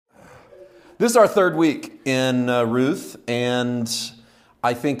This is our third week in Ruth, and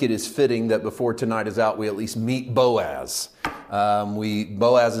I think it is fitting that before tonight is out, we at least meet Boaz.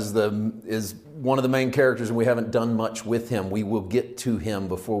 Boaz is one of the main characters, and we haven't done much with him. We will get to him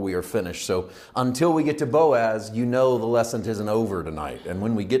before we are finished. So until we get to Boaz, you know the lesson isn't over tonight. And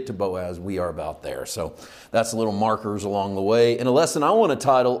when we get to Boaz, we are about there. So that's a little markers along the way. In a lesson, I want to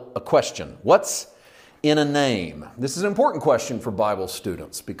title a question. What's in a name? This is an important question for Bible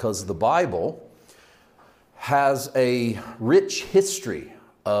students because the Bible has a rich history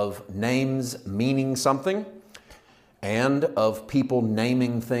of names meaning something and of people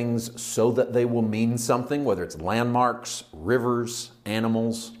naming things so that they will mean something, whether it's landmarks, rivers,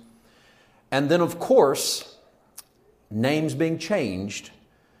 animals. And then, of course, names being changed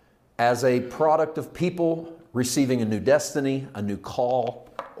as a product of people receiving a new destiny, a new call,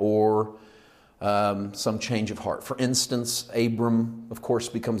 or some change of heart. For instance, Abram, of course,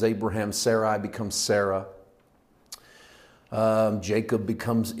 becomes Abraham. Sarai becomes Sarah. Jacob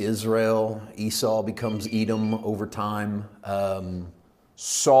becomes Israel. Esau becomes Edom over time.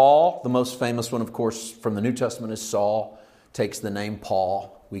 Saul, the most famous one, of course, from the New Testament is Saul, takes the name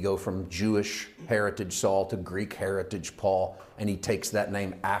Paul. We go from Jewish heritage Saul to Greek heritage Paul, and he takes that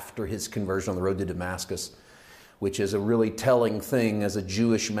name after his conversion on the road to Damascus, which is a really telling thing as a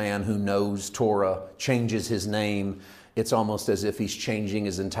Jewish man who knows Torah changes his name. It's almost as if he's changing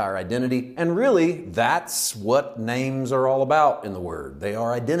his entire identity. And really, that's what names are all about in the Word. They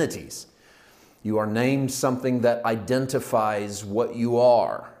are identities. You are named something that identifies what you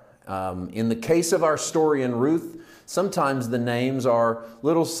are. In the case of our story in Ruth, sometimes the names are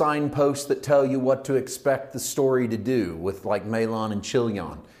little signposts that tell you what to expect the story to do, with like Mahlon and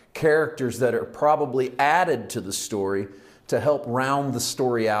Chilion. Characters that are probably added to the story to help round the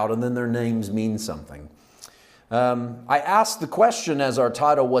story out, and then their names mean something. I asked the question as our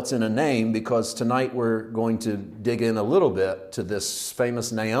title, What's in a Name? Because tonight we're going to dig in a little bit to this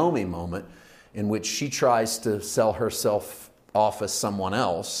famous Naomi moment in which she tries to sell herself off as someone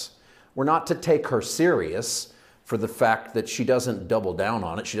else. We're not to take her serious for the fact that she doesn't double down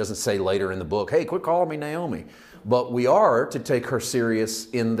on it. She doesn't say later in the book, hey, quit calling me Naomi. But we are to take her serious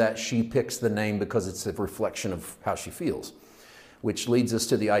in that she picks the name because it's a reflection of how she feels, which leads us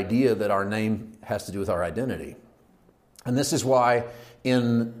to the idea that our name has to do with our identity. And this is why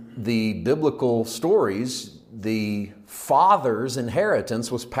in the biblical stories, the father's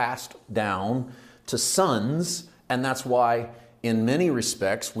inheritance was passed down to sons, and that's why in many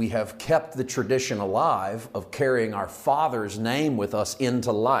respects we have kept the tradition alive of carrying our father's name with us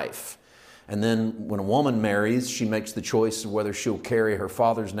into life. And then when a woman marries, she makes the choice of whether she'll carry her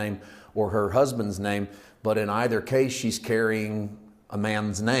father's name or her husband's name. But in either case, she's carrying a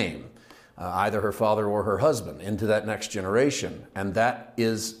man's name, either her father or her husband, into that next generation. And that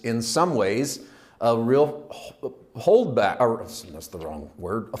is, in some ways, a real holdback, or that's the wrong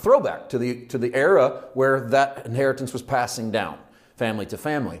word, a throwback to the era where that inheritance was passing down, family to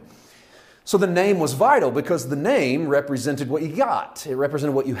family. So the name was vital because the name represented what you got. It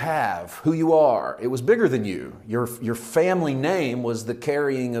represented what you have, who you are. It was bigger than you. Your family name was the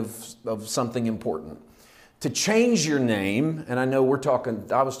carrying of something important. To change your name, and I know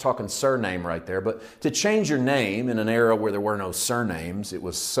I was talking surname right there, but to change your name in an era where there were no surnames, it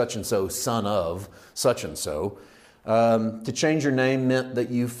was such and so, son of such and so, to change your name meant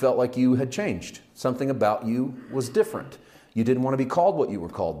that you felt like you had changed. Something about you was different. You didn't want to be called what you were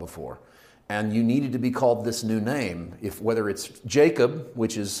called before. And you needed to be called this new name, whether it's Jacob,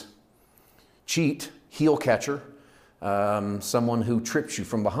 which is cheat, heel catcher, someone who trips you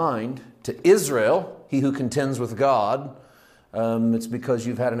from behind, to Israel, he who contends with God. It's because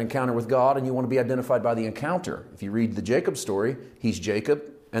you've had an encounter with God and you want to be identified by the encounter. If you read the Jacob story, he's Jacob,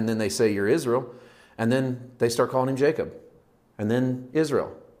 and then they say you're Israel, and then they start calling him Jacob, and then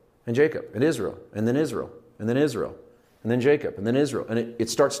Israel, and Jacob, and Israel, and then Israel, and then Israel. And then Jacob, and then Israel. And it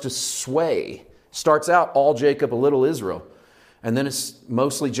starts to sway. Starts out all Jacob, a little Israel. And then it's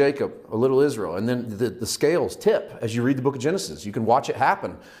mostly Jacob, a little Israel. And then the scales tip as you read the book of Genesis. You can watch it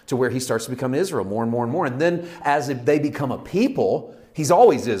happen to where he starts to become Israel more and more and more. And then as they become a people, he's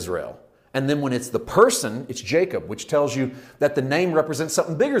always Israel. And then when it's the person, it's Jacob, which tells you that the name represents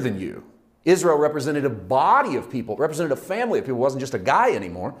something bigger than you. Israel represented a body of people, represented a family of people. It wasn't just a guy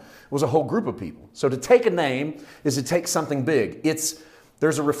anymore. It was a whole group of people. So to take a name is to take something big.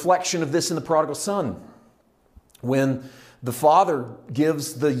 There's a reflection of this in the prodigal son. When the father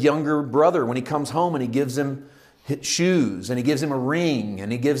gives the younger brother, when he comes home and he gives him shoes and he gives him a ring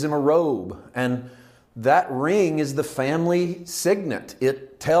and he gives him a robe. And that ring is the family signet.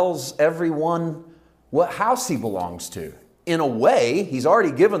 It tells everyone what house he belongs to. in a way, he's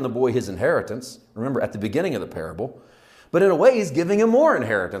already given the boy his inheritance. Remember, at the beginning of the parable. But in a way, he's giving him more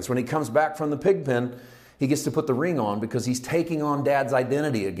inheritance. When he comes back from the pig pen, he gets to put the ring on because he's taking on Dad's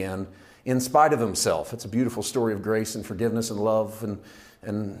identity again in spite of himself. It's a beautiful story of grace and forgiveness and love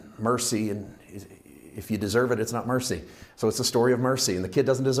and mercy. And if you deserve it, it's not mercy. So it's a story of mercy. And the kid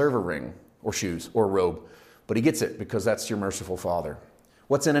doesn't deserve a ring or shoes or a robe. But he gets it because that's your merciful Father.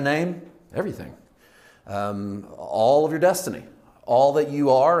 What's in a name? Everything. All of your destiny. All that you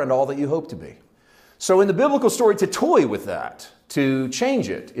are and all that you hope to be. So in the biblical story, to toy with that, to change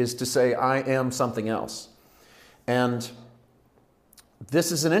it, is to say, I am something else. And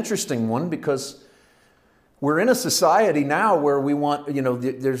this is an interesting one because we're in a society now where we want,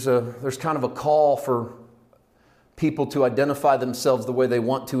 there's kind of a call for people to identify themselves the way they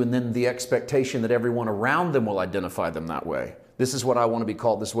want to, and then the expectation that everyone around them will identify them that way. This is what I want to be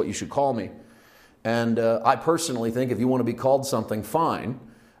called. This is what you should call me. And I personally think if you want to be called something, fine.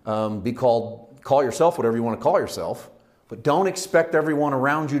 Call yourself whatever you want to call yourself, but don't expect everyone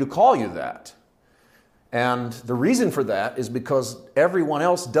around you to call you that. And the reason for that is because everyone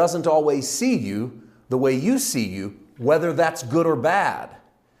else doesn't always see you the way you see you, whether that's good or bad.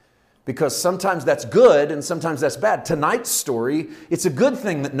 Because sometimes that's good and sometimes that's bad. Tonight's story, it's a good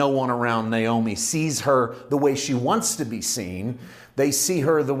thing that no one around Naomi sees her the way she wants to be seen. They see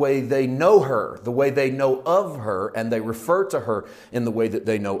her the way they know her, the way they know of her, and they refer to her in the way that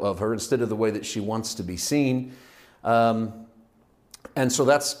they know of her instead of the way that she wants to be seen. And so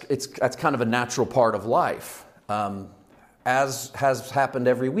that's kind of a natural part of life. As has happened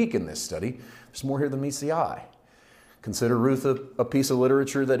every week in this study, there's more here than meets the eye. Consider Ruth a piece of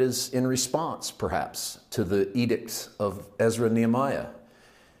literature that is in response, perhaps, to the edict of Ezra and Nehemiah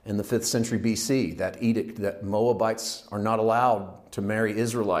in the 5th century BC, that edict that Moabites are not allowed to marry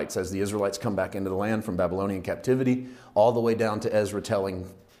Israelites as the Israelites come back into the land from Babylonian captivity, all the way down to Ezra telling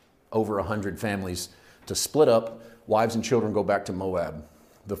over 100 families to split up, wives and children go back to Moab.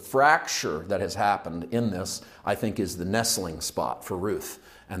 The fracture that has happened in this, I think, is the nestling spot for Ruth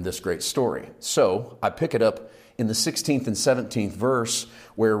and this great story. So I pick it up in the 16th and 17th verse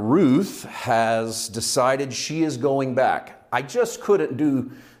where Ruth has decided she is going back. I just couldn't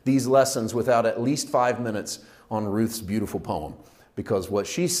do these lessons without at least 5 minutes on Ruth's beautiful poem, because what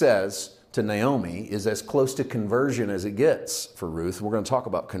she says to Naomi is as close to conversion as it gets for Ruth. We're going to talk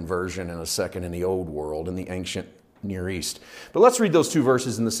about conversion in a second in the old world, in the ancient Near East. But let's read those two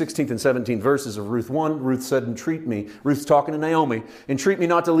verses in the 16th and 17th verses of Ruth 1. Ruth said, entreat me. Ruth's talking to Naomi. Entreat me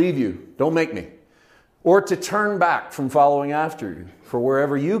not to leave you. Don't make me. Or to turn back from following after you. For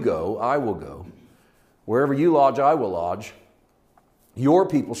wherever you go, I will go. Wherever you lodge, I will lodge. Your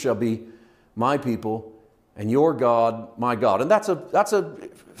people shall be my people, and your God, my God. And that's a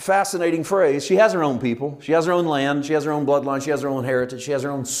fascinating phrase. She has her own people. She has her own land. She has her own bloodline. She has her own heritage. She has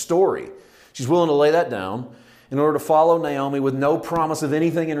her own story. She's willing to lay that down in order to follow Naomi with no promise of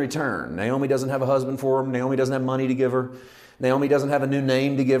anything in return. Naomi doesn't have a husband for her. Naomi doesn't have money to give her. Naomi doesn't have a new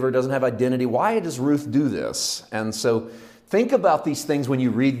name to give her, doesn't have identity. Why does Ruth do this? And so think about these things when you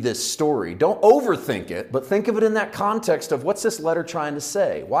read this story. Don't overthink it, but think of it in that context of what's this letter trying to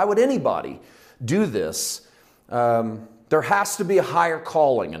say? Why would anybody do this? There has to be a higher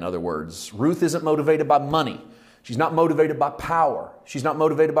calling, in other words. Ruth isn't motivated by money. She's not motivated by power. She's not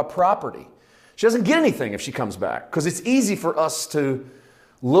motivated by property. She doesn't get anything if she comes back, because it's easy for us to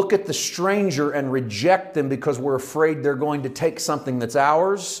look at the stranger and reject them because we're afraid they're going to take something that's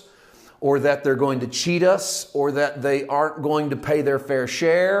ours, or that they're going to cheat us, or that they aren't going to pay their fair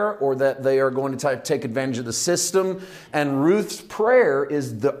share, or that they are going to take advantage of the system. And Ruth's prayer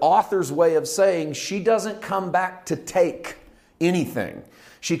is the author's way of saying she doesn't come back to take anything.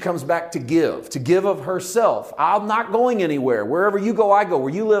 She comes back to give of herself. I'm not going anywhere. Wherever you go, I go.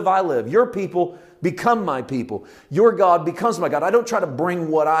 Where you live, I live. Your people become my people. Your God becomes my God. I don't try to bring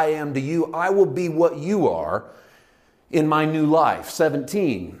what I am to you. I will be what you are in my new life.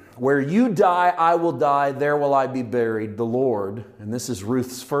 17. Where you die, I will die. There will I be buried. The Lord, and this is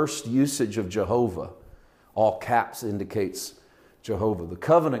Ruth's first usage of Jehovah. All caps indicates Jehovah, the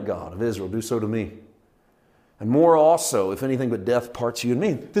covenant God of Israel. Do so to me. And more also, if anything but death parts you and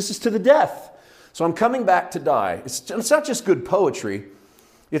me. This is to the death. So I'm coming back to die. It's not just good poetry.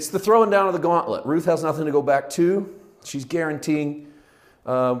 It's the throwing down of the gauntlet. Ruth has nothing to go back to. She's guaranteeing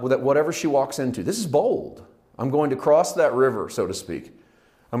that whatever she walks into. This is bold. I'm going to cross that river, so to speak.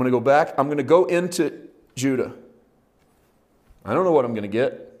 I'm going to go back. I'm going to go into Judah. I don't know what I'm going to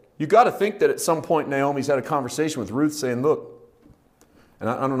get. You got to think that at some point Naomi's had a conversation with Ruth saying, look, and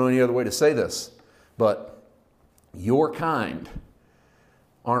I don't know any other way to say this, but your kind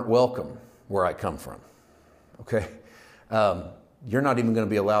aren't welcome where I come from. Okay? you're not even going to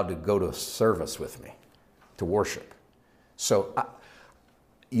be allowed to go to a service with me to worship. So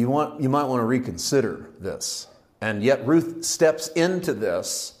you might want to reconsider this. And yet Ruth steps into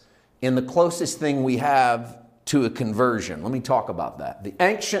this in the closest thing we have to a conversion. Let me talk about that. The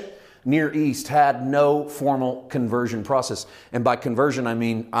ancient Near East had no formal conversion process. And by conversion, I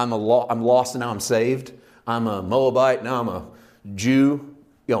mean I'm lost and now I'm saved. I'm a Moabite, now I'm a Jew.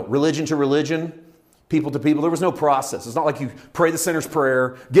 Religion to religion, people to people. There was no process. It's not like you pray the sinner's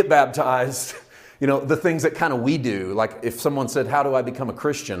prayer, get baptized, the things that kind of we do. Like if someone said, how do I become a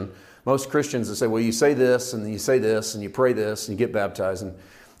Christian? Most Christians would say, well, you say this, and you say this, and you pray this, and you get baptized. And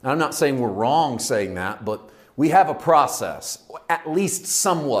I'm not saying we're wrong saying that, but we have a process, at least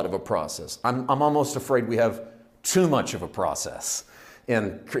somewhat of a process. I'm almost afraid we have too much of a process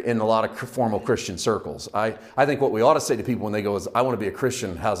in a lot of formal Christian circles. I think what we ought to say to people when they go is, I want to be a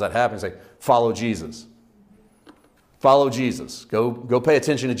Christian, how's that happen? Say, follow Jesus. Follow Jesus. Go pay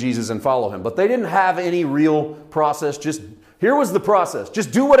attention to Jesus and follow him. But they didn't have any real process. Here was the process.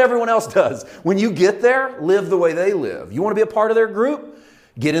 Just do what everyone else does. When you get there, live the way they live. You want to be a part of their group?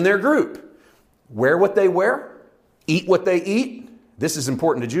 Get in their group. Wear what they wear. Eat what they eat. This is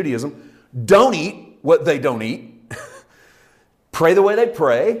important to Judaism. Don't eat what they don't eat. Pray the way they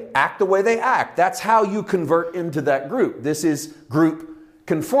pray. Act the way they act. That's how you convert into that group. This is group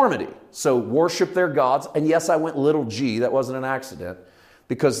conformity. So worship their gods. And yes, I went little g. That wasn't an accident.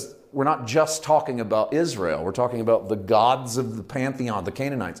 Because we're not just talking about Israel. We're talking about the gods of the pantheon, the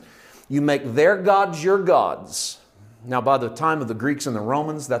Canaanites. You make their gods your gods. Now, by the time of the Greeks and the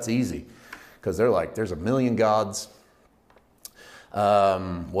Romans, that's easy. Because they're like, there's a million gods.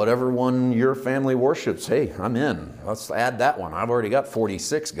 Whatever one your family worships, hey, I'm in. Let's add that one. I've already got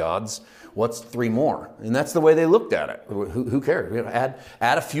 46 gods. What's 3 more? And that's the way they looked at it. Who cares?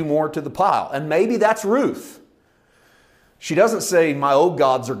 Add a few more to the pile. And maybe that's Ruth. She doesn't say, my old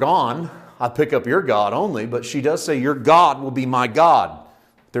gods are gone. I pick up your God only. But she does say, your God will be my God.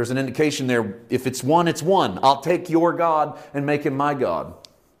 There's an indication there. If it's one, it's one. I'll take your God and make him my God.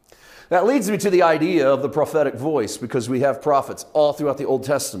 That leads me to the idea of the prophetic voice, because we have prophets all throughout the Old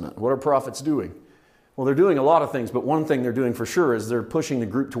Testament. What are prophets doing? Well, they're doing a lot of things, but one thing they're doing for sure is they're pushing the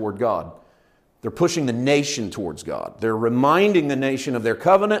group toward God. They're pushing the nation towards God. They're reminding the nation of their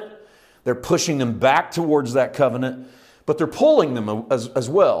covenant. They're pushing them back towards that covenant, but they're pulling them as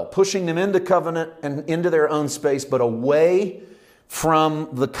well, pushing them into covenant and into their own space, but away from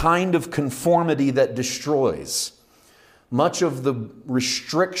the kind of conformity that destroys. Much of the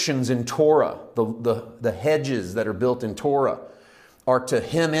restrictions in Torah, the hedges that are built in Torah, are to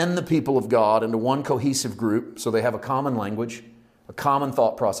hem in the people of God into one cohesive group, so they have a common language, a common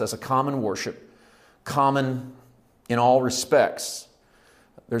thought process, a common worship, common in all respects.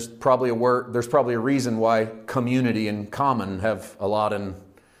 There's probably a reason why community and common have a lot in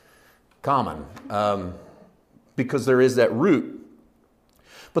common, because there is that root.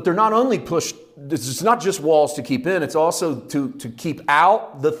 But they're not only pushed, it's not just walls to keep in, it's also to keep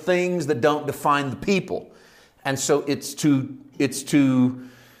out the things that don't define the people. And so it's to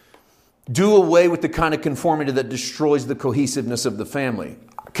do away with the kind of conformity that destroys the cohesiveness of the family.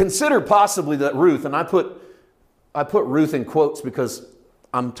 Consider possibly that Ruth, and I put Ruth in quotes because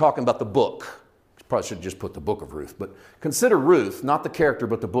I'm talking about the book. Probably should just put the book of Ruth. But consider Ruth, not the character,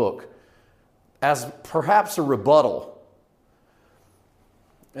 but the book, as perhaps a rebuttal.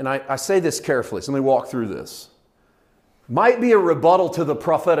 And I say this carefully, so let me walk through this. Might be a rebuttal to the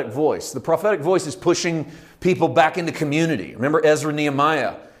prophetic voice. The prophetic voice is pushing people back into community. Remember Ezra and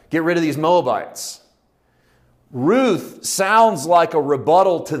Nehemiah, get rid of these Moabites. Ruth sounds like a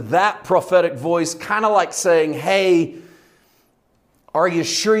rebuttal to that prophetic voice, kind of like saying, hey, are you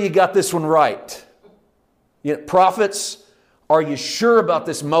sure you got this one right? Prophets, are you sure about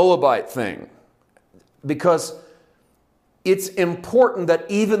this Moabite thing? Because it's important that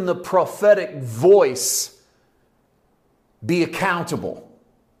even the prophetic voice be accountable.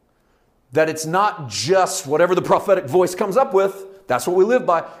 That it's not just whatever the prophetic voice comes up with, that's what we live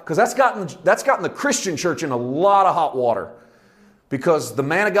by. Because that's gotten the Christian church in a lot of hot water. Because the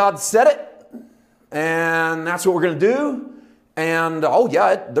man of God said it, and that's what we're going to do. And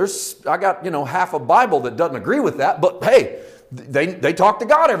I got half a Bible that doesn't agree with that, but hey, they talk to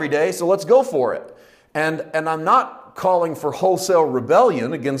God every day, so let's go for it. And I'm not calling for wholesale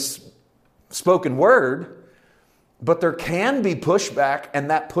rebellion against spoken word, but there can be pushback,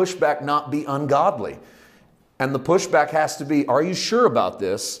 and that pushback not be ungodly. And the pushback has to be, are you sure about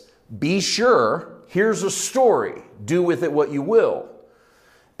this? Be sure. Here's a story. Do with it what you will.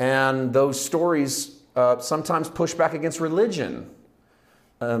 And those stories sometimes push back against religion.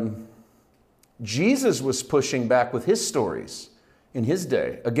 Jesus was pushing back with his stories in his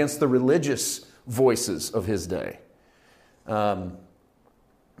day against the religious voices of his day. Some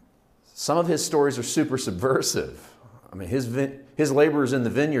of his stories are super subversive. I mean, his laborers in the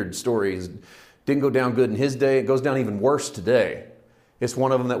vineyard stories didn't go down good in his day. It goes down even worse today. It's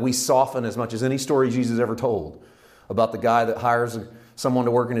one of them that we soften as much as any story Jesus ever told about the guy that hires someone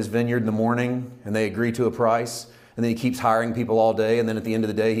to work in his vineyard in the morning and they agree to a price. And then he keeps hiring people all day. And then at the end of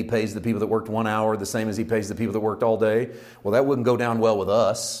the day, he pays the people that worked 1 hour the same as he pays the people that worked all day. Well, that wouldn't go down well with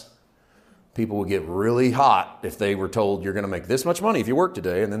us. People would get really hot if they were told you're going to make this much money if you work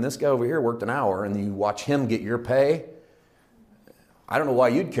today. And then this guy over here worked an hour and you watch him get your pay. I don't know why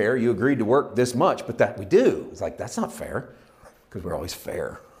you'd care. You agreed to work this much, but that we do. It's like, that's not fair, because we're always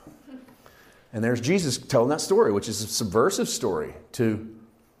fair. And there's Jesus telling that story, which is a subversive story to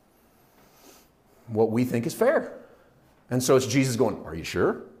what we think is fair. And so it's Jesus going, are you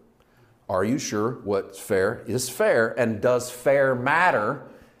sure? Are you sure what's fair is fair? And does fair matter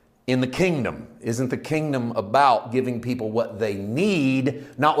in the kingdom? Isn't the kingdom about giving people what they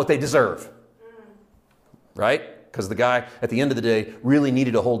need, not what they deserve? Right? Because the guy at the end of the day really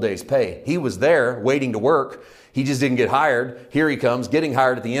needed a whole day's pay. He was there waiting to work. He just didn't get hired. Here he comes, getting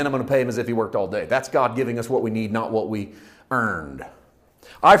hired at the end. I'm going to pay him as if he worked all day. That's God giving us what we need, not what we earned.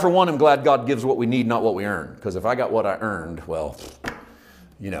 I, for one, am glad God gives what we need, not what we earn. Because if I got what I earned, well,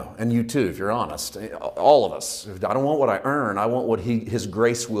 and you too, if you're honest, all of us. I don't want what I earn. I want what His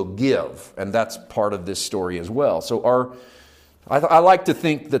grace will give. And that's part of this story as well. So I like to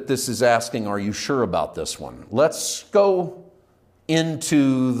think that this is asking, are you sure about this one? Let's go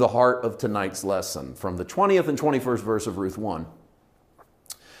into the heart of tonight's lesson from the 20th and 21st verse of Ruth 1.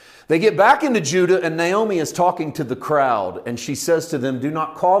 They get back into Judah, and Naomi is talking to the crowd, and she says to them, do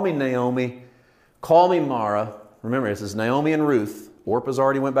not call me Naomi, call me Mara. Remember, this is Naomi and Ruth. Orpah's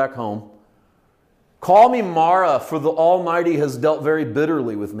already went back home. Call me Mara, for the Almighty has dealt very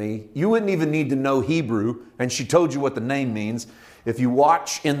bitterly with me. You wouldn't even need to know Hebrew, and she told you what the name means. If you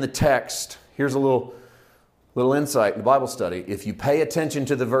watch in the text, here's a little insight in the Bible study. If you pay attention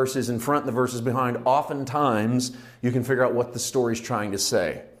to the verses in front and the verses behind, oftentimes you can figure out what the story's trying to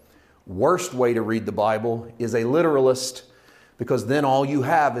say. Worst way to read the Bible is a literalist, because then all you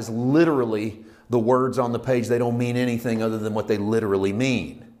have is literally the words on the page. They don't mean anything other than what they literally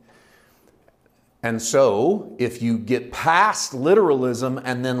mean. And so, if you get past literalism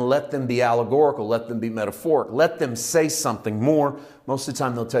and then let them be allegorical, let them be metaphoric, let them say something more, most of the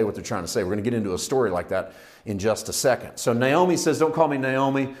time they'll tell you what they're trying to say. We're going to get into a story like that in just a second. So Naomi says, don't call me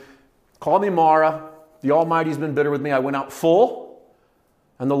Naomi, call me Mara. The Almighty's been bitter with me. I went out full,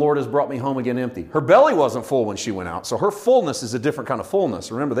 and the Lord has brought me home again empty. Her belly wasn't full when she went out, so her fullness is a different kind of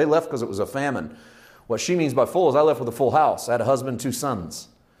fullness. Remember, they left because it was a famine. What she means by full is I left with a full house. I had a husband, 2 sons.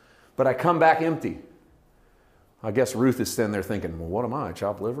 But I come back empty. I guess Ruth is standing there thinking, well, what am I,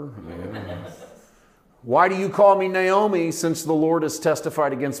 chopped liver? Why do you call me Naomi, since the Lord has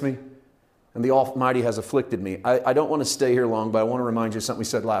testified against me and the Almighty has afflicted me? I don't want to stay here long, but I want to remind you of something we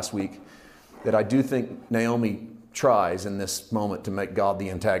said last week, that I do think Naomi tries in this moment to make God the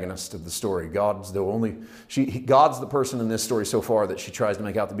antagonist of the story. God's the person in this story so far that she tries to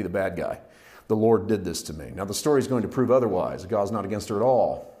make out to be the bad guy. The Lord did this to me. Now the story is going to prove otherwise. God's not against her at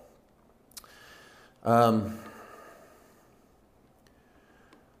all.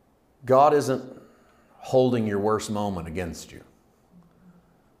 God isn't holding your worst moment against you.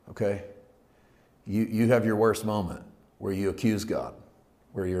 Okay? You have your worst moment where you accuse God,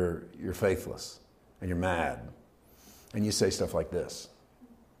 where you're faithless and you're mad. And you say stuff like this.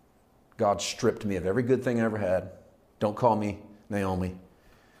 God stripped me of every good thing I ever had. Don't call me Naomi,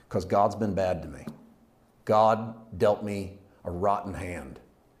 because God's been bad to me. God dealt me a rotten hand,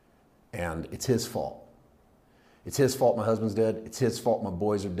 and it's His fault. It's His fault my husband's dead. It's His fault my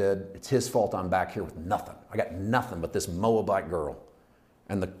boys are dead. It's His fault I'm back here with nothing. I got nothing but this Moabite girl.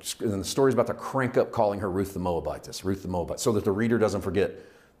 And the story's about to crank up calling her Ruth the Moabitess, Ruth the Moabite, so that the reader doesn't forget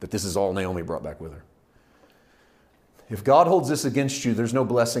that this is all Naomi brought back with her. If God holds this against you, there's no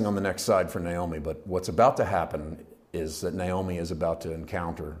blessing on the next side for Naomi. But what's about to happen is that Naomi is about to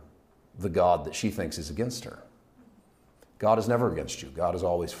encounter the God that she thinks is against her. God is never against you. God is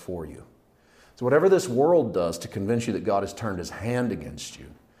always for you. So whatever this world does to convince you that God has turned His hand against you,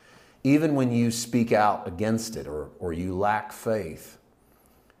 even when you speak out against it or you lack faith,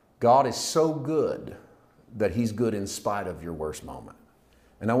 God is so good that He's good in spite of your worst moment.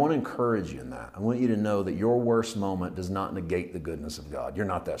 And I want to encourage you in that. I want you to know that your worst moment does not negate the goodness of God. You're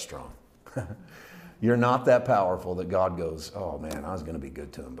not that strong. You're not that powerful that God goes, oh man, I was going to be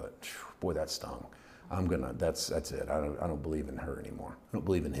good to him, but boy, that stung. That's it. I don't believe in her anymore. I don't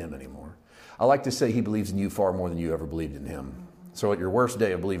believe in him anymore. I like to say he believes in you far more than you ever believed in him. So at your worst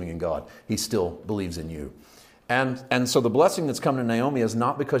day of believing in God, he still believes in you. And so the blessing that's come to Naomi is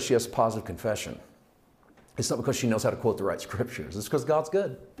not because she has positive confession. It's not because she knows how to quote the right scriptures. It's because God's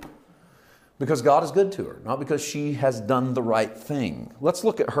good. Because God is good to her, not because she has done the right thing. Let's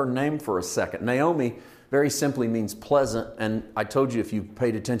look at her name for a second. Naomi very simply means pleasant. And I told you if you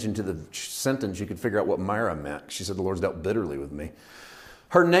paid attention to the sentence, you could figure out what Mara meant. She said, the Lord's dealt bitterly with me.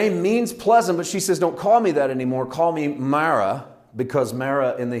 Her name means pleasant, but she says, don't call me that anymore. Call me Mara, because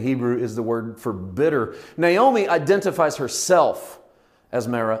Mara in the Hebrew is the word for bitter. Naomi identifies herself as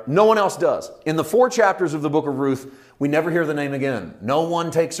Mara. No one else does. In the 4 chapters of the book of Ruth, we never hear the name again. No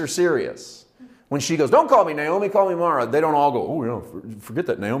one takes her serious. When she goes, don't call me Naomi, call me Mara, they don't all go, oh, yeah, forget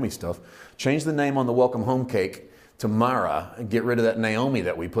that Naomi stuff. Change the name on the welcome home cake to Mara and get rid of that Naomi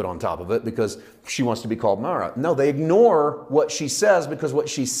that we put on top of it because she wants to be called Mara. No, they ignore what she says because what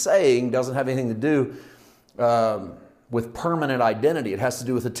she's saying doesn't have anything to do with permanent identity. It has to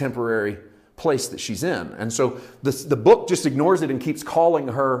do with a temporary place that she's in. And so the book just ignores it and keeps calling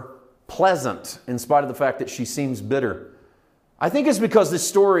her pleasant in spite of the fact that she seems bitter. I think it's because this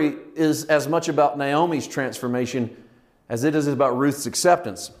story is as much about Naomi's transformation as it is about Ruth's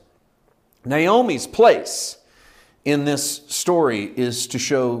acceptance. Naomi's place in this story is to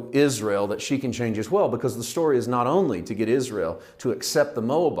show Israel that she can change as well, because the story is not only to get Israel to accept the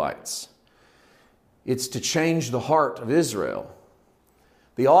Moabites, it's to change the heart of Israel.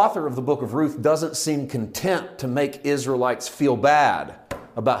 The author of the book of Ruth doesn't seem content to make Israelites feel bad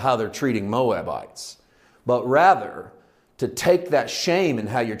about how they're treating Moabites, but rather to take that shame in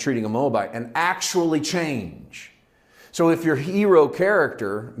how you're treating a Moabite and actually change. So if your hero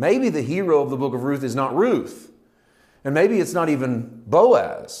character, maybe the hero of the book of Ruth is not Ruth, and maybe it's not even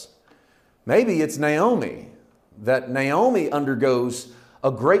Boaz, maybe it's Naomi, that Naomi undergoes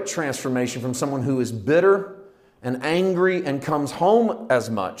a great transformation from someone who is bitter and angry and comes home as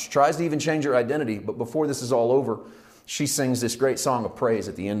much, tries to even change her identity, but before this is all over, she sings this great song of praise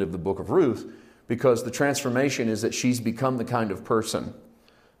at the end of the book of Ruth, because the transformation is that she's become the kind of person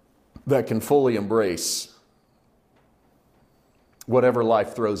that can fully embrace whatever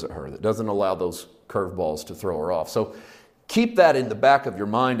life throws at her, that doesn't allow those curveballs to throw her off. So keep that in the back of your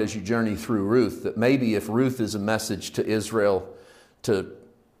mind as you journey through Ruth, that maybe if Ruth is a message to Israel to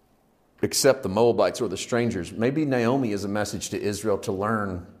accept the Moabites or the strangers, maybe Naomi is a message to Israel to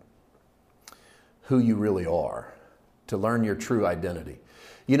learn who you really are, to learn your true identity.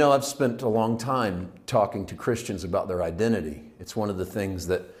 You know, I've spent a long time talking to Christians about their identity. It's one of the things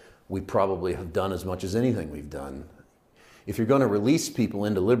that we probably have done as much as anything we've done. If you're going to release people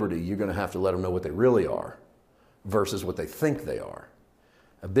into liberty, you're going to have to let them know what they really are versus what they think they are.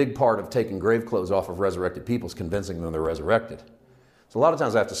 A big part of taking grave clothes off of resurrected people is convincing them they're resurrected. So a lot of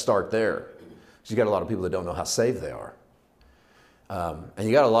times I have to start there. Because you got a lot of people that don't know how saved they are. And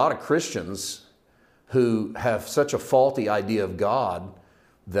you got a lot of Christians who have such a faulty idea of God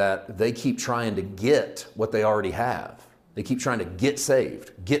that they keep trying to get what they already have. They keep trying to get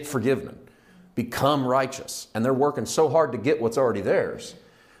saved, get forgiven, become righteous. And they're working so hard to get what's already theirs.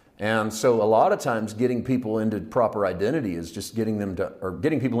 And so a lot of times getting people into proper identity is just getting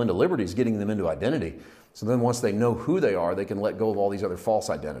people into liberty is getting them into identity. So then once they know who they are, they can let go of all these other false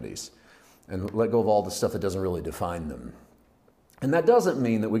identities and let go of all the stuff that doesn't really define them. And that doesn't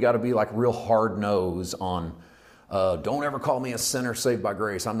mean that we got to be like real hard nose on don't ever call me a sinner saved by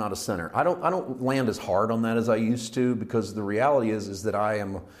grace. I'm not a sinner. I don't land as hard on that as I used to, because the reality is that I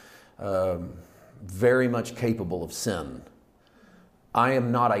am very much capable of sin. I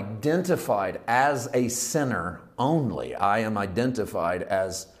am not identified as a sinner only. I am identified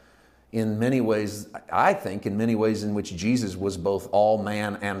as, in many ways, I think in many ways in which Jesus was both all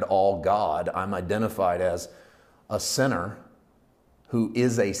man and all God, I'm identified as a sinner who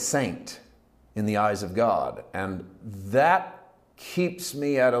is a saint in the eyes of God. And that keeps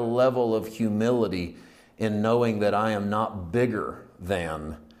me at a level of humility in knowing that I am not bigger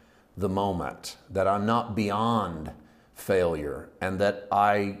than the moment, that I'm not beyond failure, and that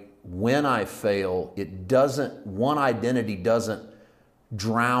when I fail, one identity doesn't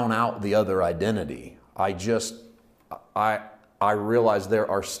drown out the other identity. I realize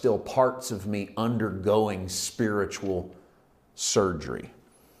there are still parts of me undergoing spiritual surgery.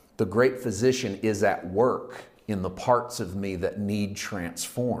 The great physician is at work in the parts of me that need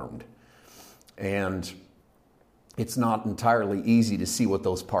transformed. And it's not entirely easy to see what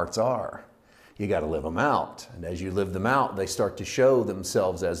those parts are. You got to live them out. And as you live them out, they start to show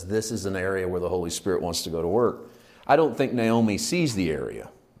themselves as this is an area where the Holy Spirit wants to go to work. I don't think Naomi sees the area,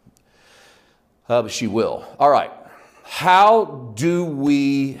 but she will. All right. how do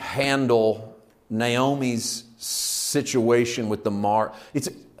we handle Naomi's situation with the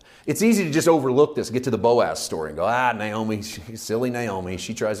It's easy to just overlook this, get to the Boaz story and go, Naomi, silly Naomi.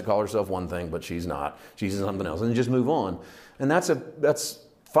 She tries to call herself one thing, but she's not. She's something else. And just move on. And that's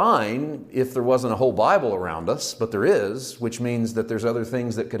fine if there wasn't a whole Bible around us, but there is, which means that there's other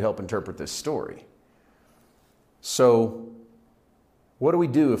things that could help interpret this story. So what do we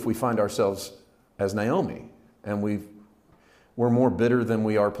do if we find ourselves as Naomi and we're more bitter than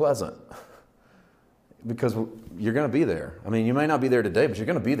we are pleasant? Because you're going to be there. I mean, you may not be there today, but you're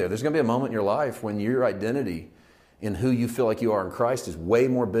going to be there. There's going to be a moment in your life when your identity in who you feel like you are in Christ is way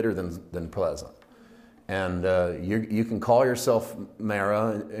more bitter than pleasant. And you can call yourself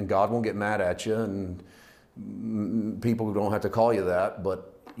Mara, and God won't get mad at you, and people don't have to call you that,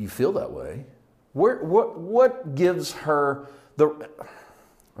 but you feel that way. What gives her the?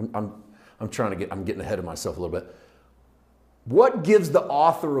 I'm getting ahead of myself a little bit. What gives the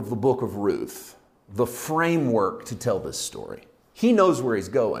author of the book of Ruth the framework to tell this story? He knows where he's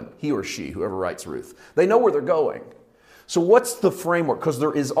going, he or she, whoever writes Ruth. They know where they're going. So what's the framework? Because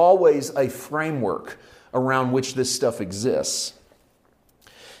there is always a framework around which this stuff exists.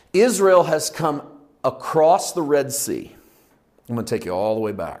 Israel has come across the Red Sea. I'm going to take you all the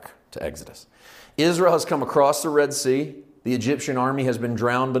way back to Exodus. Israel has come across the Red Sea. The Egyptian army has been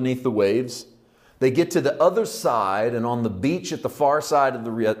drowned beneath the waves. They get to the other side, and on the beach at the far side of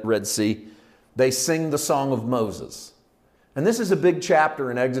the Red Sea, they sing the song of Moses. And this is a big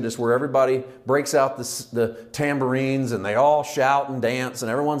chapter in Exodus where everybody breaks out the tambourines and they all shout and dance and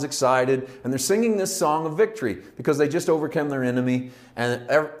everyone's excited. And they're singing this song of victory because they just overcame their enemy. And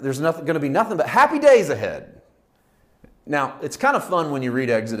there's going to be nothing but happy days ahead. Now, it's kind of fun when you read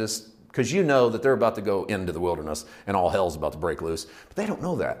Exodus because you know that they're about to go into the wilderness and all hell's about to break loose. But they don't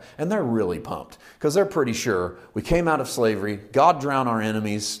know that. And they're really pumped because they're pretty sure we came out of slavery. God drowned our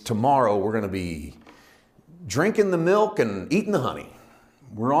enemies. Tomorrow we're going to be drinking the milk and eating the honey.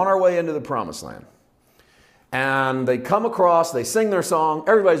 We're on our way into the promised land. And they come across, they sing their song,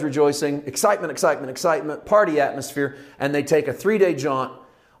 everybody's rejoicing, excitement, party atmosphere, and they take a 3-day jaunt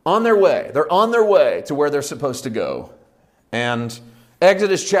on their way. They're on their way to where they're supposed to go. And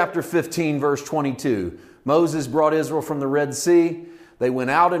Exodus chapter 15, verse 22, Moses brought Israel from the Red Sea. They went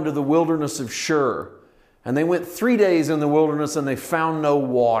out into the wilderness of Shur. And they went 3 days in the wilderness and they found no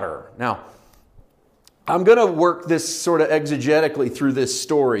water. Now, I'm going to work this sort of exegetically through this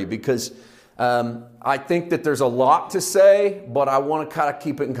story because I think that there's a lot to say, but I want to kind of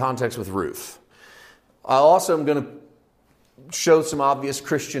keep it in context with Ruth. I also am going to show some obvious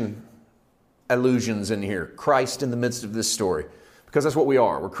Christian allusions in here. Christ in the midst of this story. Because that's what we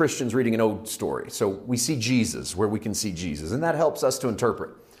are. We're Christians reading an old story. So we see Jesus where we can see Jesus. And that helps us to interpret.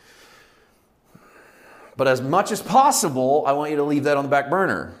 But as much as possible, I want you to leave that on the back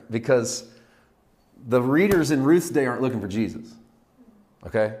burner. Because the readers in Ruth's day aren't looking for Jesus.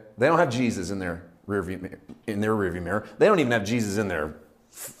 Okay? They don't have Jesus in their rearview mirror. They don't even have Jesus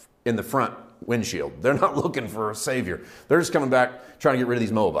in the front windshield. They're not looking for a savior. They're just coming back trying to get rid of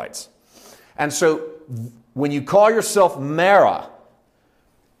these Moabites. And so when you call yourself Mara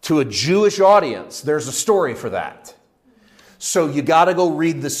to a Jewish audience, there's a story for that. So you got to go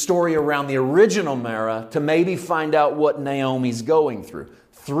read the story around the original Mara to maybe find out what Naomi's going through.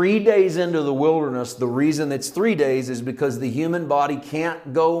 3 days into the wilderness, the reason it's 3 days is because the human body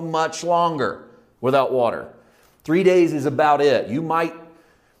can't go much longer without water. 3 days is about it. You might,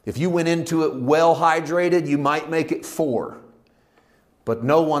 if you went into it well hydrated, you might make it 4. But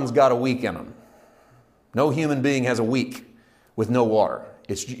no one's got a week in them. No human being has a week with no water.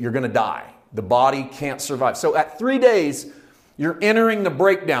 You're going to die. The body can't survive. So at 3 days, you're entering the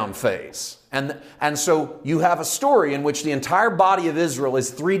breakdown phase. And so you have a story in which the entire body of Israel is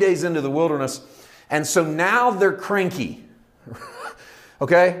 3 days into the wilderness. And so now they're cranky.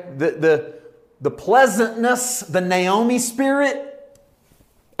 Okay? The pleasantness, the Naomi spirit,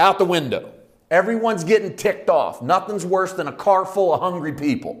 out the window. Everyone's getting ticked off. Nothing's worse than a car full of hungry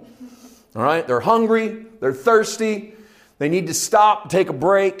people. All right? They're hungry. They're thirsty. They need to stop, take a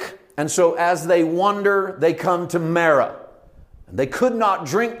break. And so as they wander, they come to Mara. They could not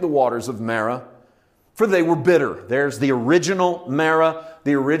drink the waters of Mara, for they were bitter. There's the original Mara,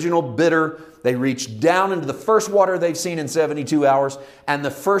 the original bitter. They reach down into the first water they've seen in 72 hours, and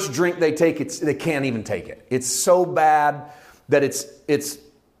the first drink they take, they can't even take it. It's so bad that it's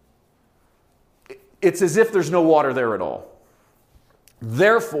as if there's no water there at all.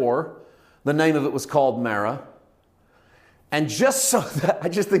 Therefore, the name of it was called Mara. And just so that, I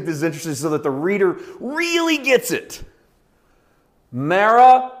just think this is interesting, so that the reader really gets it.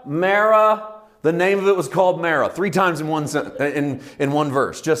 Mara, the name of it was called Mara, 3 times in one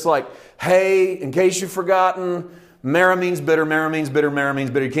verse. Just like, hey, in case you've forgotten, Mara means bitter, Mara means bitter, Mara means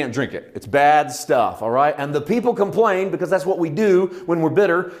bitter. You can't drink it. It's bad stuff, all right? And the people complained, because that's what we do when we're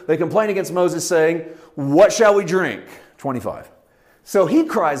bitter. They complain against Moses saying, what shall we drink? 25. So he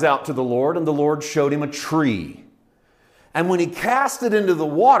cries out to the Lord, and the Lord showed him a tree. And when he cast it into the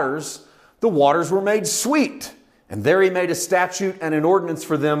waters were made sweet. And there he made a statute and an ordinance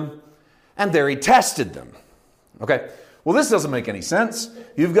for them, and there he tested them. Okay, well, this doesn't make any sense.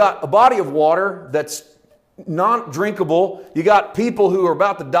 You've got a body of water that's not drinkable. You got people who are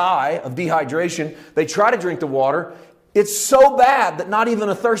about to die of dehydration. They try to drink the water. It's so bad that not even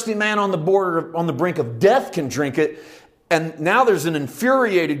a thirsty man on the brink of death can drink it. And now there's an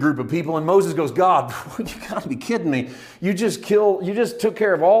infuriated group of people, and Moses goes, God, you got to be kidding me. You just took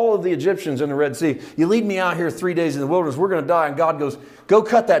care of all of the Egyptians in the Red Sea. You lead me out here 3 days in the wilderness. We're going to die. And God goes, go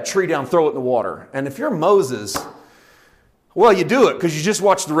cut that tree down, throw it in the water. And if you're Moses, well, you do it because you just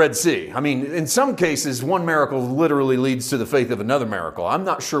watched the Red Sea. I mean, in some cases, one miracle literally leads to the faith of another miracle. I'm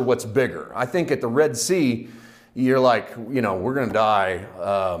not sure what's bigger. I think at the Red Sea, you're like, we're going to die.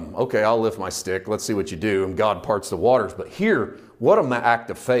 Okay, I'll lift my stick. Let's see what you do. And God parts the waters. But here, what an act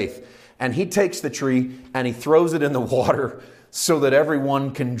of faith. And he takes the tree and he throws it in the water so that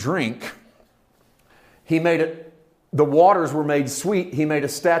everyone can drink. He made it, the waters were made sweet. He made a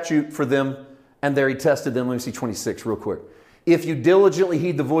statute for them, and there he tested them. Let me see 26 real quick. If you diligently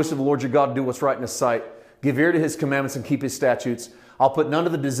heed the voice of the Lord your God, do what's right in his sight, give ear to his commandments and keep his statutes, I'll put none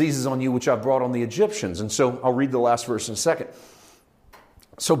of the diseases on you which I brought on the Egyptians. And so I'll read the last verse in a second.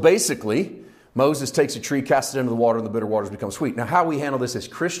 So basically, Moses takes a tree, casts it into the water, and the bitter waters become sweet. Now, how we handle this as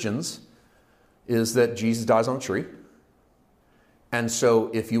Christians is that Jesus dies on a tree. And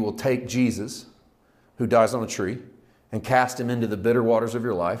so if you will take Jesus, who dies on a tree, and cast him into the bitter waters of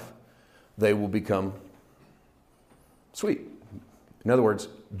your life, they will become sweet. In other words,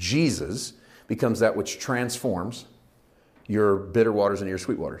 Jesus becomes that which transforms your bitter waters into your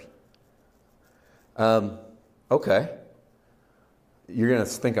sweet waters. Okay. You're going to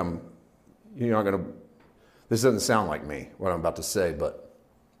think this doesn't sound like me, what I'm about to say, but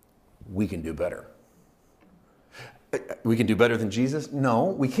we can do better. We can do better than Jesus? No,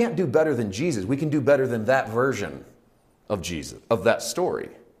 we can't do better than Jesus. We can do better than that version of Jesus, of that story.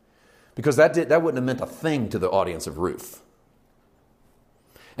 Because that wouldn't have meant a thing to the audience of Ruth.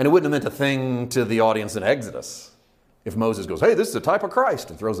 And it wouldn't have meant a thing to the audience in Exodus. If Moses goes, hey, this is a type of Christ,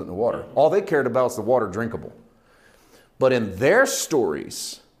 and throws it in the water. All they cared about is the water drinkable. But in their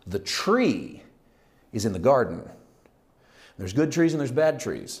stories, the tree is in the garden. There's good trees and there's bad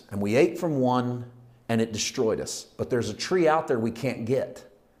trees. And we ate from one and it destroyed us. But there's a tree out there we can't get.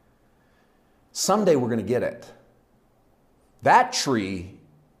 Someday we're going to get it. That tree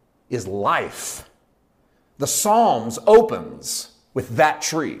is life. The Psalms opens with that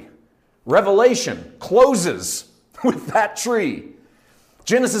tree. Revelation closes with that tree.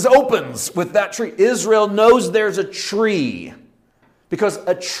 Genesis opens with that tree. Israel knows there's a tree because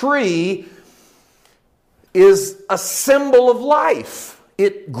a tree is a symbol of life.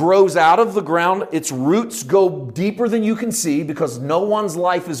 It grows out of the ground. Its roots go deeper than you can see because no one's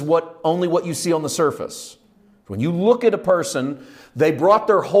life is only what you see on the surface. When you look at a person, they brought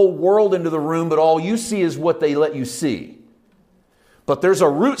their whole world into the room, but all you see is what they let you see. But there's a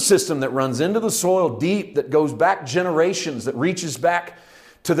root system that runs into the soil deep, that goes back generations, that reaches back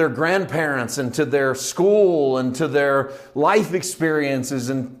to their grandparents and to their school and to their life experiences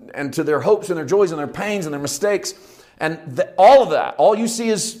and to their hopes and their joys and their pains and their mistakes. And all of that, all you see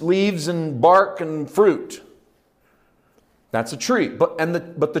is leaves and bark and fruit. That's a tree. But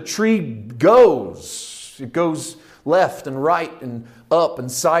the tree goes. It goes left and right and up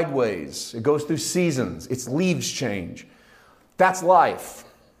and sideways. It goes through seasons. Its leaves change. That's life.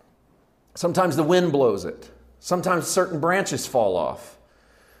 Sometimes the wind blows it. Sometimes certain branches fall off.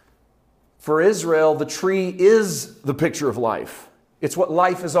 For Israel, the tree is the picture of life. It's what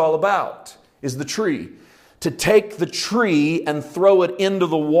life is all about, is the tree. To take the tree and throw it into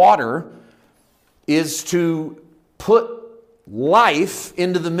the water is to put life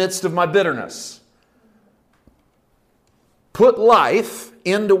into the midst of my bitterness. Put life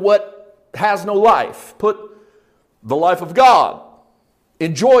into what has no life. Put the life of God,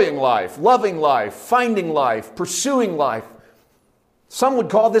 enjoying life, loving life, finding life, pursuing life. Some would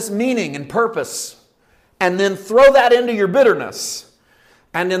call this meaning and purpose. And then throw that into your bitterness.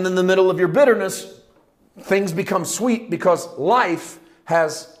 And then in the middle of your bitterness, things become sweet because life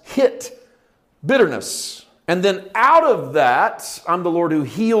has hit bitterness. And then out of that, I'm the Lord who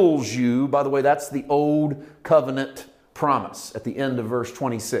heals you. By the way, that's the old covenant promise at the end of verse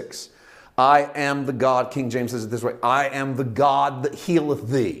 26. I am the God, King James says it this way, I am the God that healeth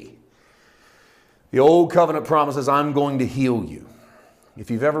thee. The old covenant promises, I'm going to heal you. If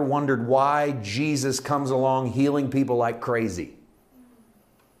you've ever wondered why Jesus comes along healing people like crazy,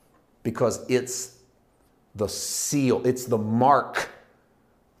 because it's the seal, it's the mark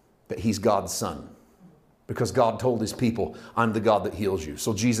that he's God's son. Because God told his people, I'm the God that heals you.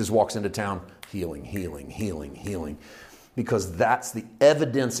 So Jesus walks into town, healing, healing, healing, healing. Because that's the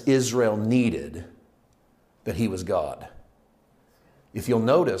evidence Israel needed that he was God. If you'll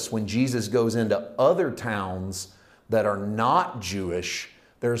notice, when Jesus goes into other towns that are not Jewish,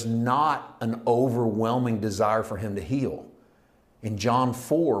 there's not an overwhelming desire for him to heal. In John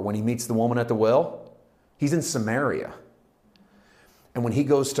 4, when he meets the woman at the well, he's in Samaria. And when he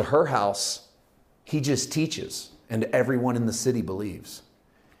goes to her house, he just teaches, and everyone in the city believes.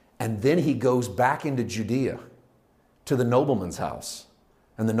 And then he goes back into Judea to the nobleman's house.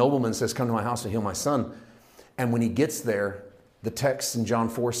 And the nobleman says, come to my house to heal my son. And when he gets there, the text in John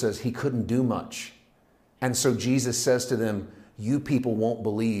 4 says he couldn't do much. And so Jesus says to them, you people won't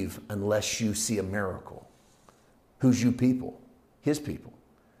believe unless you see a miracle. Who's you people? His people.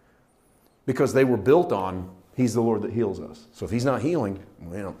 Because they were built on, he's the Lord that heals us. So if he's not healing,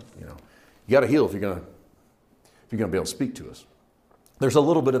 well, you got to heal if you're going to be able to speak to us. There's a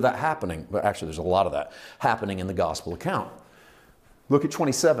little bit of that happening, but actually there's a lot of that happening in the gospel account. Look at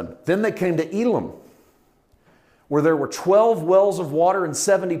 27. Then they came to Elim, where there were 12 wells of water and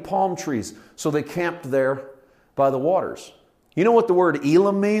 70 palm trees. So they camped there by the waters. You know what the word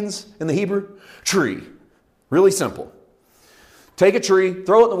Elim means in the Hebrew? Tree. Really simple. Take a tree,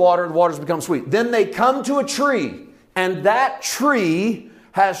 throw it in the waters become sweet. Then they come to a tree, and that tree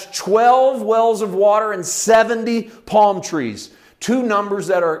has 12 wells of water and 70 palm trees. Two numbers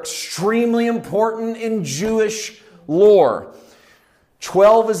that are extremely important in Jewish lore.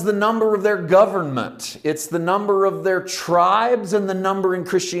 12 is the number of their government. It's the number of their tribes and the number in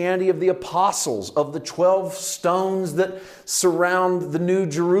Christianity of the apostles, of the 12 stones that surround the New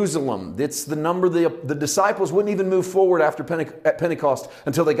Jerusalem. It's the number the disciples wouldn't even move forward after Pentecost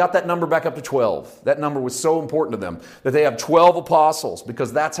until they got that number back up to 12. That number was so important to them that they have 12 apostles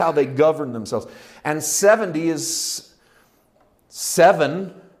because that's how they govern themselves. And 70 is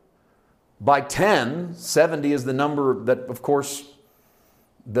 7 by 10. 70 is the number that, of course,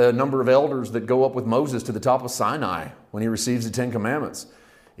 the number of elders that go up with Moses to the top of Sinai when he receives the 10 Commandments.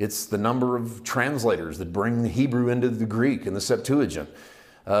 It's the number of translators that bring the Hebrew into the Greek in the Septuagint.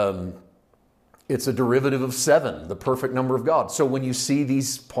 It's a derivative of 7, the perfect number of God. So when you see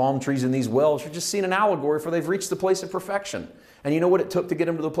these palm trees and these wells, you're just seeing an allegory for they've reached the place of perfection. And you know what it took to get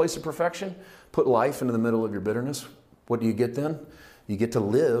them to the place of perfection? Put life into the middle of your bitterness. What do you get then? You get to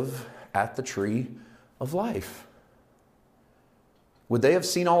live at the tree of life. Would they have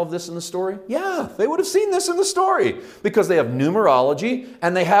seen all of this in the story? Yeah, they would have seen this in the story because they have numerology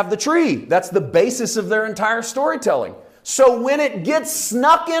and they have the tree. That's the basis of their entire storytelling. So when it gets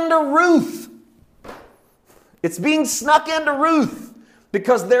snuck into Ruth, it's being snuck into Ruth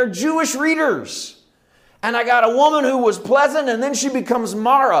because they're Jewish readers. And I got a woman who was pleasant and then she becomes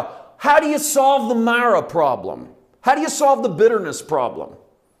Mara. How do you solve the Mara problem? How do you solve the bitterness problem?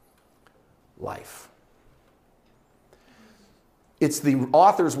 Life. It's the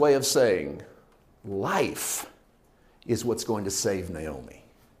author's way of saying, life is what's going to save Naomi.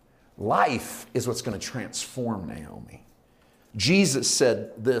 Life is what's going to transform Naomi. Jesus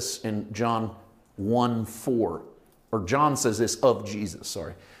said this in John 1:4, or John says this of Jesus,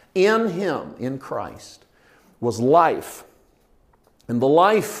 sorry. In him, in Christ, was life, and the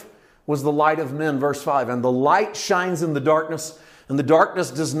life was the light of men, verse 5. And the light shines in the darkness, and the darkness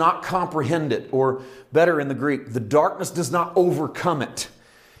does not comprehend it. Or better in the Greek, the darkness does not overcome it.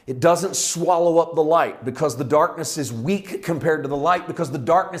 It doesn't swallow up the light because the darkness is weak compared to the light because the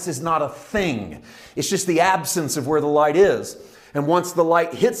darkness is not a thing. It's just the absence of where the light is. And once the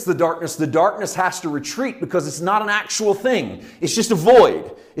light hits the darkness has to retreat because it's not an actual thing. It's just a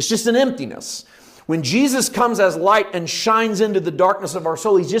void. It's just an emptiness. When Jesus comes as light and shines into the darkness of our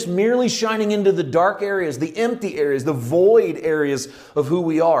soul, he's just merely shining into the dark areas, the empty areas, the void areas of who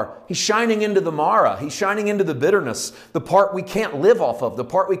we are. He's shining into the Mara. He's shining into the bitterness, the part we can't live off of, the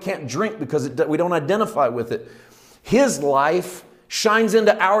part we can't drink because we don't identify with it. His life shines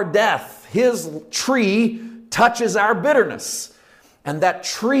into our death. His tree touches our bitterness. And that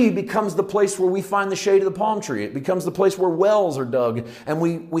tree becomes the place where we find the shade of the palm tree. It becomes the place where wells are dug and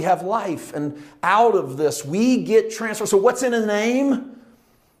we have life. And out of this, we get transformed. So what's in a name?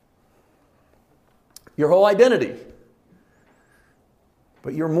 Your whole identity.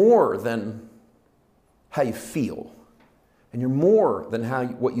 But you're more than how you feel. And you're more than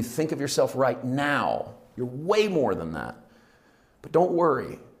what you think of yourself right now. You're way more than that. But don't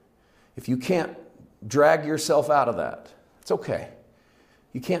worry. If you can't drag yourself out of that, it's okay.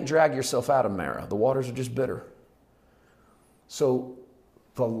 You can't drag yourself out of Marah. The waters are just bitter. So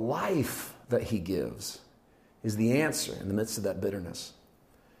the life that he gives is the answer in the midst of that bitterness.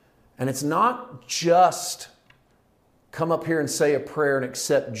 And it's not just come up here and say a prayer and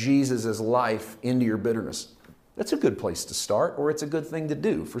accept Jesus as life into your bitterness. That's a good place to start, or it's a good thing to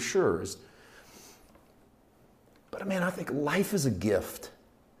do, for sure. But man, I think life is a gift.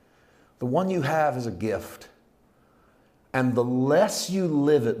 The one you have is a gift. And the less you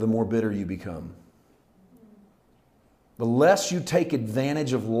live it, the more bitter you become. The less you take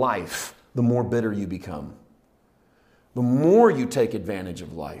advantage of life, the more bitter you become. The more you take advantage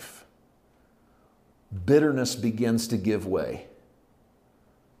of life, bitterness begins to give way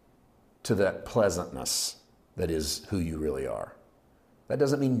to that pleasantness that is who you really are. That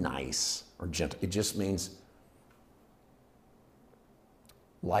doesn't mean nice or gentle. It just means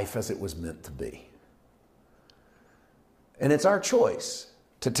life as it was meant to be. And it's our choice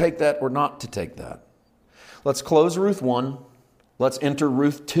to take that or not to take that. Let's close Ruth 1. Let's enter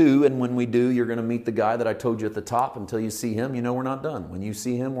Ruth 2. And when we do, you're going to meet the guy that I told you at the top. Until you see him, you know we're not done. When you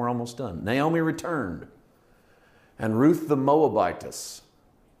see him, we're almost done. Naomi returned. And Ruth the Moabitess.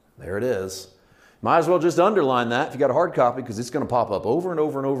 There it is. Might as well just underline that if you got a hard copy, because it's going to pop up over and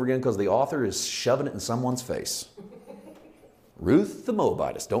over and over again because the author is shoving it in someone's face. Ruth the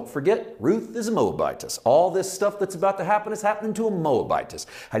Moabitess. Don't forget, Ruth is a Moabitess. All this stuff that's about to happen is happening to a Moabitess.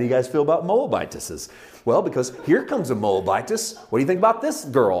 How do you guys feel about Moabitesses? Well, because here comes a Moabitess. What do you think about this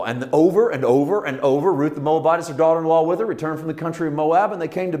girl? And over and over and over, Ruth the Moabitess, her daughter-in-law with her, returned from the country of Moab, and they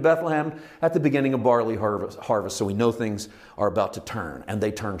came to Bethlehem at the beginning of barley harvest. So we know things are about to turn. And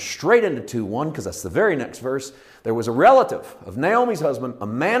they turned straight into 2:1, because that's the very next verse. There was a relative of Naomi's husband, a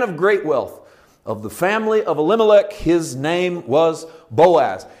man of great wealth, of the family of Elimelech. His name was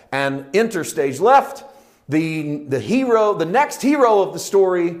Boaz. And interstage left, the hero, the next hero of the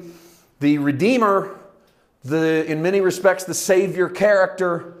story, the Redeemer, in many respects the Savior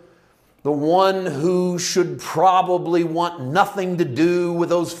character, the one who should probably want nothing to do with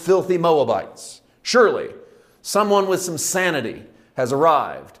those filthy Moabites. Surely, someone with some sanity has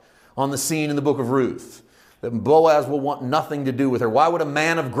arrived on the scene in the book of Ruth. That Boaz will want nothing to do with her. Why would a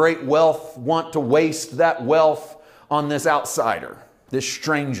man of great wealth want to waste that wealth on this outsider, this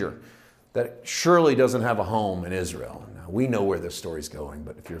stranger that surely doesn't have a home in Israel? Now, we know where this story's going,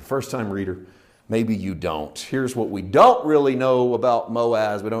 but if you're a first-time reader, maybe you don't. Here's what we don't really know about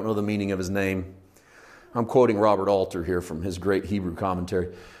Boaz. We don't know the meaning of his name. I'm quoting Robert Alter here from his great Hebrew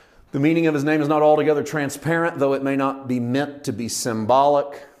commentary. The meaning of his name is not altogether transparent, though it may not be meant to be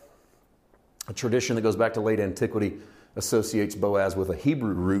symbolic. A tradition that goes back to late antiquity associates Boaz with a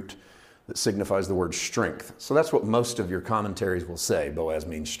Hebrew root that signifies the word strength. So that's what most of your commentaries will say. Boaz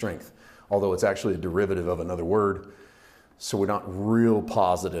means strength, although it's actually a derivative of another word. So we're not real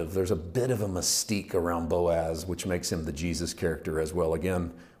positive. There's a bit of a mystique around Boaz, which makes him the Jesus character as well,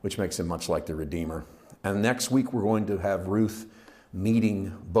 again, which makes him much like the Redeemer. And next week we're going to have Ruth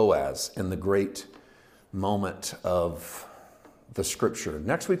meeting Boaz in the great moment of the scripture.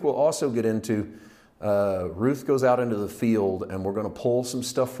 Next week we'll also get into Ruth goes out into the field, and we're going to pull some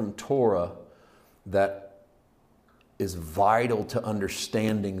stuff from Torah that is vital to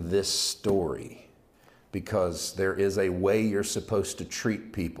understanding this story, because there is a way you're supposed to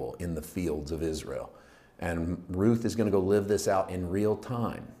treat people in the fields of Israel. And Ruth is going to go live this out in real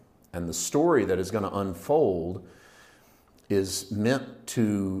time. And the story that is going to unfold is meant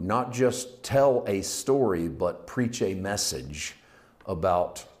to not just tell a story, but preach a message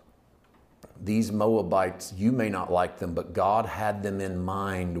about these Moabites. You may not like them, but God had them in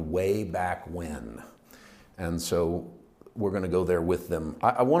mind way back when. And so we're going to go there with them.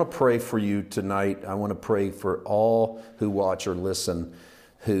 I want to pray for you tonight. I want to pray for all who watch or listen,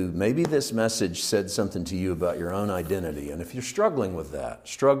 who maybe this message said something to you about your own identity. And if you're struggling with that,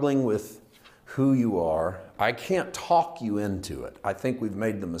 struggling with who you are, I can't talk you into it. I think we've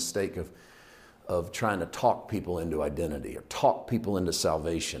made the mistake of trying to talk people into identity or talk people into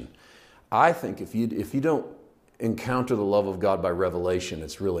salvation. I think if you don't encounter the love of God by revelation,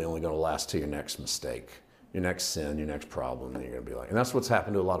 it's really only going to last to your next mistake, your next sin, your next problem. And you're going to be like, and that's what's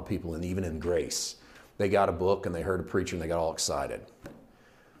happened to a lot of people, and even in grace. They got a book and they heard a preacher and they got all excited.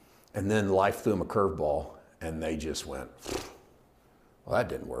 And then life threw them a curveball and they just went, well, that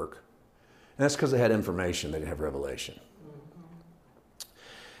didn't work. And that's because they had information, they didn't have revelation.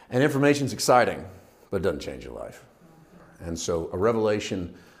 And information's exciting, but it doesn't change your life. And so a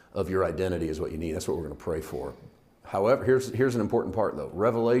revelation of your identity is what you need. That's what we're going to pray for. However, here's an important part though.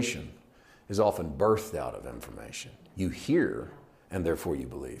 Revelation is often birthed out of information. You hear, and therefore you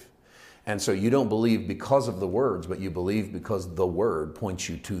believe. And so you don't believe because of the words, but you believe because the word points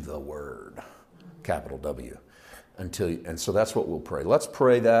you to the word, capital W. And so that's what we'll pray. Let's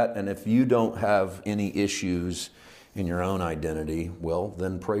pray that, and if you don't have any issues in your own identity, well,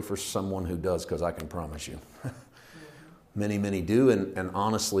 then pray for someone who does, because I can promise you. Many, many do, and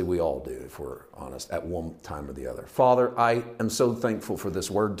honestly, we all do, if we're honest, at one time or the other. Father, I am so thankful for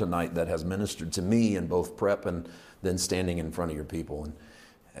this word tonight that has ministered to me in both prep and then standing in front of your people.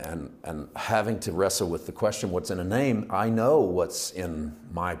 And having to wrestle with the question, what's in a name? I know what's in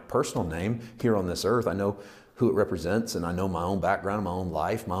my personal name here on this earth. I know who it represents, and I know my own background, my own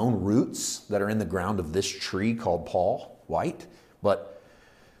life, my own roots that are in the ground of this tree called Paul White. But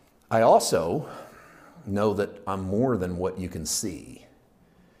I also know that I'm more than what you can see,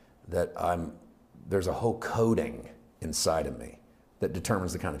 that there's a whole coding inside of me that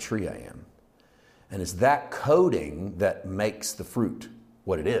determines the kind of tree I am. And it's that coding that makes the fruit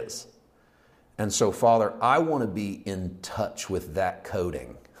what it is. And so, Father, I want to be in touch with that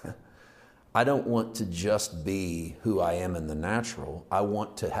coding. I don't want to just be who I am in the natural. I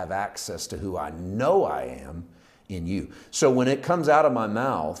want to have access to who I know I am in you. So when it comes out of my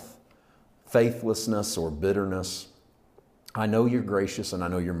mouth, faithlessness or bitterness, I know you're gracious and I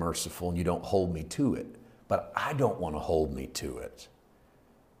know you're merciful and you don't hold me to it, but I don't want to hold me to it.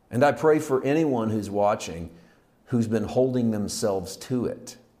 And I pray for anyone who's watching who's been holding themselves to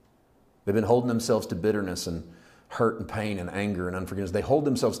it. They've been holding themselves to bitterness and hurt and pain and anger and unforgiveness. They hold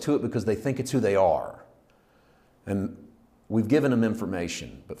themselves to it because they think it's who they are. And we've given them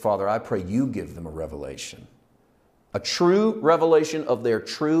information. But Father, I pray you give them a revelation. A true revelation of their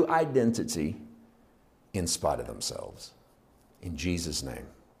true identity in spite of themselves. In Jesus' name,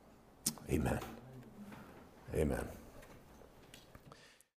 amen. Amen.